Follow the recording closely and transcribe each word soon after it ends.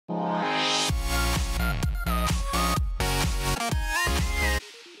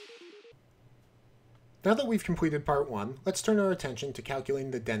Now that we've completed part 1, let's turn our attention to calculating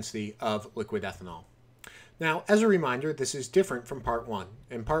the density of liquid ethanol. Now, as a reminder, this is different from part 1.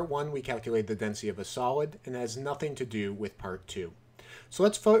 In part 1, we calculate the density of a solid and has nothing to do with part 2. So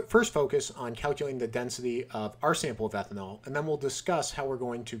let's first focus on calculating the density of our sample of ethanol, and then we'll discuss how we're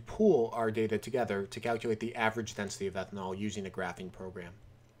going to pool our data together to calculate the average density of ethanol using a graphing program.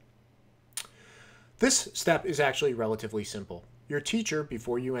 This step is actually relatively simple. Your teacher,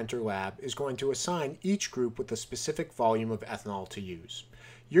 before you enter lab, is going to assign each group with a specific volume of ethanol to use.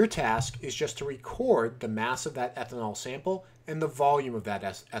 Your task is just to record the mass of that ethanol sample and the volume of that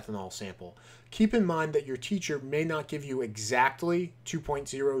ethanol sample. Keep in mind that your teacher may not give you exactly 2.0,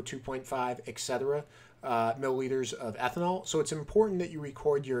 2.5, etc. Milliliters of ethanol, so it's important that you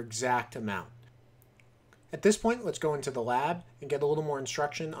record your exact amount. At this point, let's go into the lab and get a little more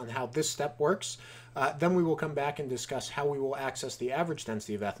instruction on how this step works. Then we will come back and discuss how we will access the average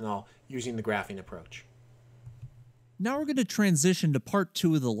density of ethanol using the graphing approach. Now we're going to transition to part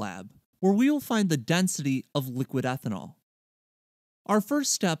 2 of the lab, where we will find the density of liquid ethanol. Our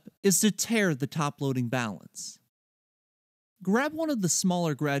first step is to tare the top loading balance. Grab one of the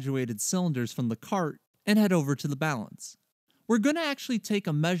smaller graduated cylinders from the cart and head over to the balance. We're going to actually take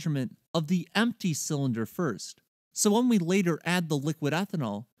a measurement of the empty cylinder first, so when we later add the liquid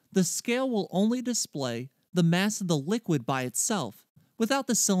ethanol, the scale will only display the mass of the liquid by itself, without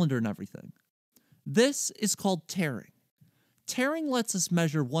the cylinder and everything. This is called taring. Taring lets us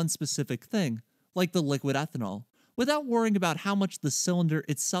measure one specific thing, like the liquid ethanol, without worrying about how much the cylinder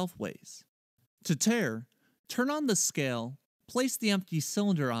itself weighs. To tare, turn on the scale, place the empty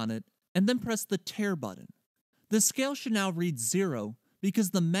cylinder on it, and then press the tare button. The scale should now read 0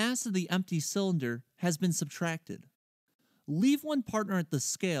 because the mass of the empty cylinder has been subtracted. Leave one partner at the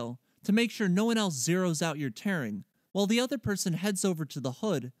scale to make sure no one else zeroes out your taring, while the other person heads over to the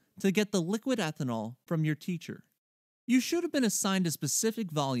hood to get the liquid ethanol from your teacher. You should have been assigned a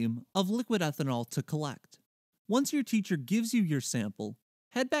specific volume of liquid ethanol to collect. Once your teacher gives you your sample,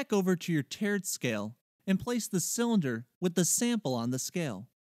 head back over to your tared scale and place the cylinder with the sample on the scale.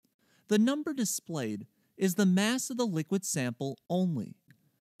 The number displayed is the mass of the liquid sample only.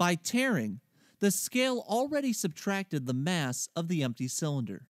 By taring, the scale already subtracted the mass of the empty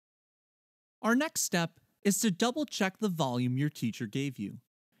cylinder. Our next step is to double check the volume your teacher gave you.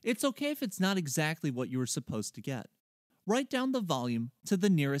 It's okay if it's not exactly what you were supposed to get. Write down the volume to the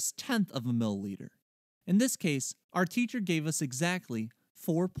nearest tenth of a milliliter. In this case, our teacher gave us exactly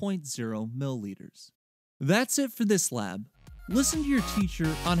 4.0 milliliters. That's it for this lab. Listen to your teacher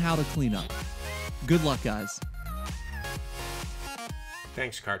on how to clean up. Good luck, guys.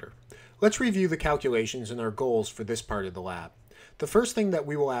 Thanks, Carter. Let's review the calculations and our goals for this part of the lab. The first thing that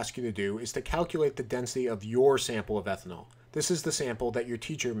we will ask you to do is to calculate the density of your sample of ethanol. This is the sample that your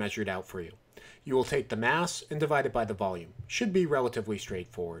teacher measured out for you. You will take the mass and divide it by the volume. Should be relatively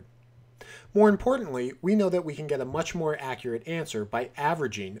straightforward. More importantly, we know that we can get a much more accurate answer by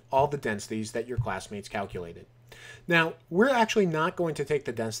averaging all the densities that your classmates calculated. Now, we're actually not going to take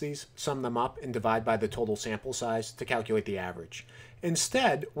the densities, sum them up, and divide by the total sample size to calculate the average.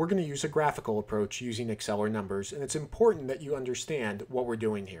 Instead, we're going to use a graphical approach using Excel or numbers, and it's important that you understand what we're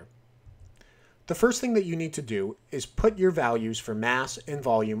doing here. The first thing that you need to do is put your values for mass and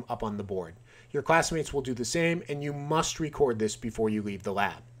volume up on the board. Your classmates will do the same, and you must record this before you leave the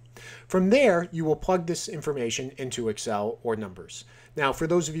lab. From there, you will plug this information into Excel or numbers. Now, for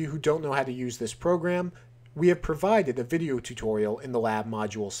those of you who don't know how to use this program, we have provided a video tutorial in the lab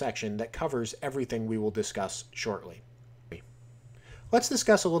module section that covers everything we will discuss shortly. Let's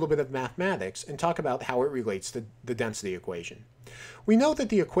discuss a little bit of mathematics and talk about how it relates to the density equation. We know that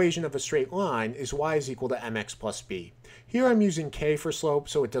the equation of a straight line is y is equal to mx plus b. Here I'm using k for slope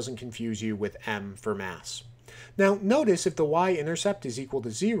so it doesn't confuse you with m for mass. Now notice if the y-intercept is equal to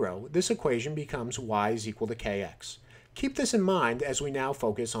 0, this equation becomes y is equal to kx. Keep this in mind as we now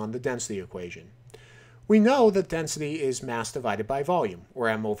focus on the density equation. We know that density is mass divided by volume, or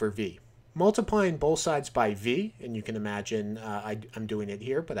m over v. Multiplying both sides by v, and you can imagine I'm doing it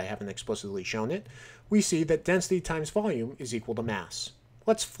here, but I haven't explicitly shown it, we see that density times volume is equal to mass.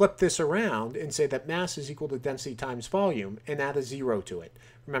 Let's flip this around and say that mass is equal to density times volume and add a 0 to it.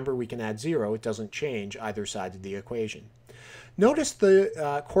 Remember, we can add 0, it doesn't change either side of the equation. Notice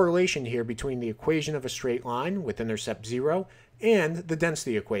the correlation here between the equation of a straight line with intercept 0 and the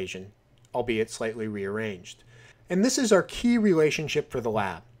density equation, albeit slightly rearranged. And this is our key relationship for the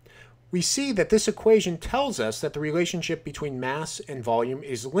lab. We see that this equation tells us that the relationship between mass and volume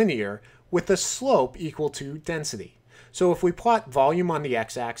is linear with the slope equal to density. So if we plot volume on the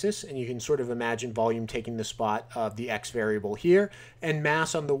x-axis, and you can sort of imagine volume taking the spot of the x variable here, and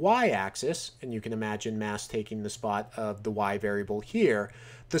mass on the y-axis, and you can imagine mass taking the spot of the y variable here,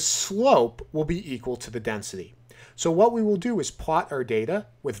 the slope will be equal to the density. So what we will do is plot our data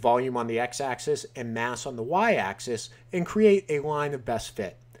with volume on the x-axis and mass on the y-axis and create a line of best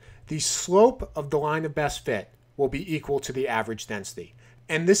fit. The slope of the line of best fit will be equal to the average density.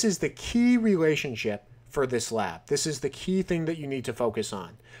 And this is the key relationship for this lab. This is the key thing that you need to focus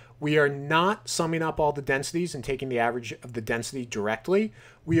on. We are not summing up all the densities and taking the average of the density directly.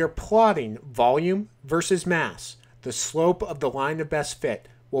 We are plotting volume versus mass. The slope of the line of best fit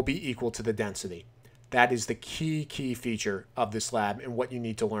will be equal to the density. That is the key feature of this lab and what you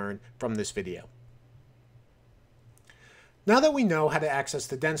need to learn from this video. Now that we know how to access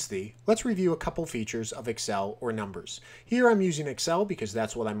the density, let's review a couple features of Excel or numbers. Here I'm using Excel because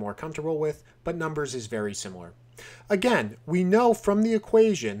that's what I'm more comfortable with, but numbers is very similar. Again, we know from the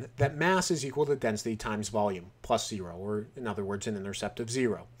equation that mass is equal to density times volume, plus 0, or in other words, an intercept of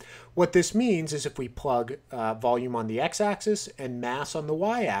 0. What this means is if we plug volume on the x-axis and mass on the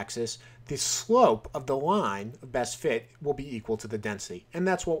y-axis, the slope of the line of best fit will be equal to the density, and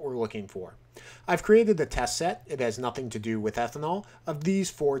that's what we're looking for. I've created a test set, it has nothing to do with ethanol, of these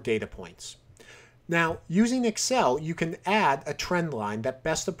 4 data points. Now, using Excel, you can add a trend line that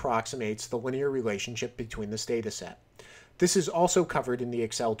best approximates the linear relationship between this data set. This is also covered in the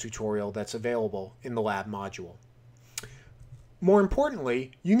Excel tutorial that's available in the lab module. More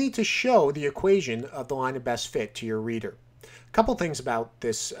importantly, you need to show the equation of the line of best fit to your reader. A couple things about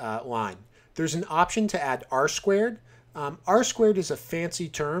this line. There's an option to add r squared. R squared is a fancy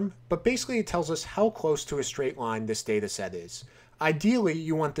term, but basically it tells us how close to a straight line this data set is. Ideally,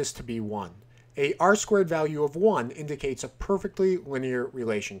 you want this to be 1. A r squared value of 1 indicates a perfectly linear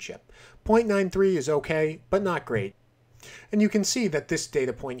relationship. 0.93 is okay, but not great. And you can see that this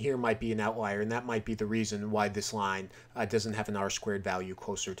data point here might be an outlier, and that might be the reason why this line doesn't have an r squared value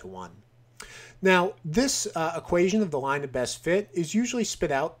closer to 1. Now, this equation of the line of best fit is usually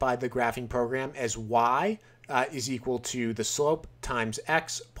spit out by the graphing program as y is equal to the slope times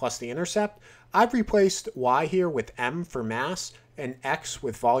x plus the intercept. I've replaced y here with m for mass and x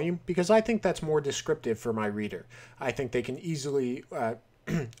with volume because I think that's more descriptive for my reader. I think they can easily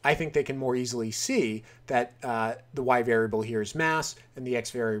I think they can more easily see that the y variable here is mass and the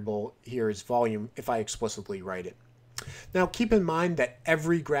x variable here is volume if I explicitly write it. Now keep in mind that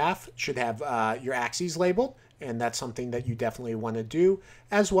every graph should have your axes labeled, and that's something that you definitely want to do,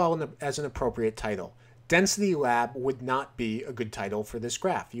 as well as an appropriate title. Density Lab would not be a good title for this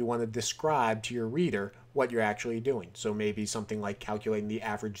graph. You want to describe to your reader what you're actually doing. So maybe something like calculating the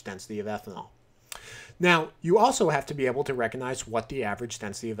average density of ethanol. Now, you also have to be able to recognize what the average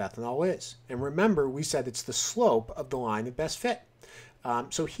density of ethanol is. And remember, we said it's the slope of the line of best fit.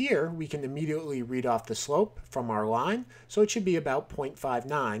 So here we can immediately read off the slope from our line. So it should be about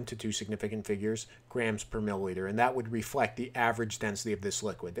 0.59 to 2 significant figures grams per milliliter. And that would reflect the average density of this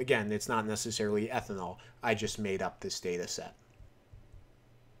liquid. Again, it's not necessarily ethanol. I just made up this data set.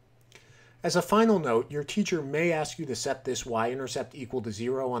 As a final note, your teacher may ask you to set this y-intercept equal to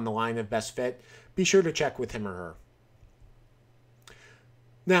 0 on the line of best fit. Be sure to check with him or her.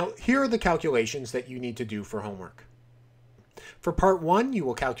 Now, here are the calculations that you need to do for homework. For part 1, you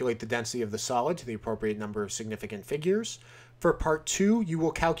will calculate the density of the solid to the appropriate number of significant figures. For part 2, you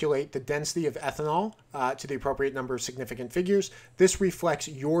will calculate the density of ethanol to the appropriate number of significant figures. This reflects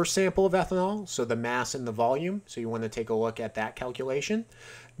your sample of ethanol, so the mass and the volume. So you want to take a look at that calculation.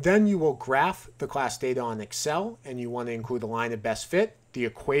 Then you will graph the class data on Excel, and you want to include the line of best fit, the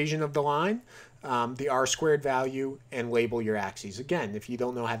equation of the line, the r squared value, and label your axes. Again, if you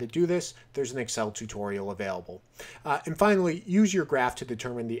don't know how to do this, there's an Excel tutorial available. And finally, use your graph to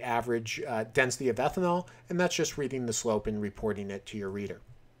determine the average density of ethanol, and that's just reading the slope and reporting it to your reader.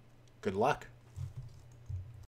 Good luck.